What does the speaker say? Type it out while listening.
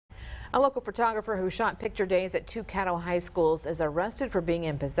A local photographer who shot picture days at two Caddo high schools is arrested for being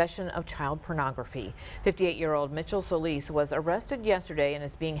in possession of child pornography. 58-year-old Mitchell Solice was arrested yesterday and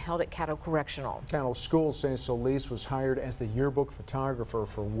is being held at Caddo Correctional. Caddo schools say Solice was hired as the yearbook photographer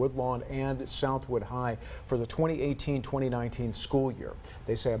for Woodlawn and Southwood High for the 2018-2019 school year.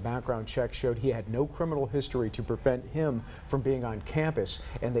 They say a background check showed he had no criminal history to prevent him from being on campus,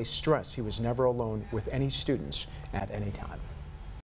 and they stress he was never alone with any students at any time.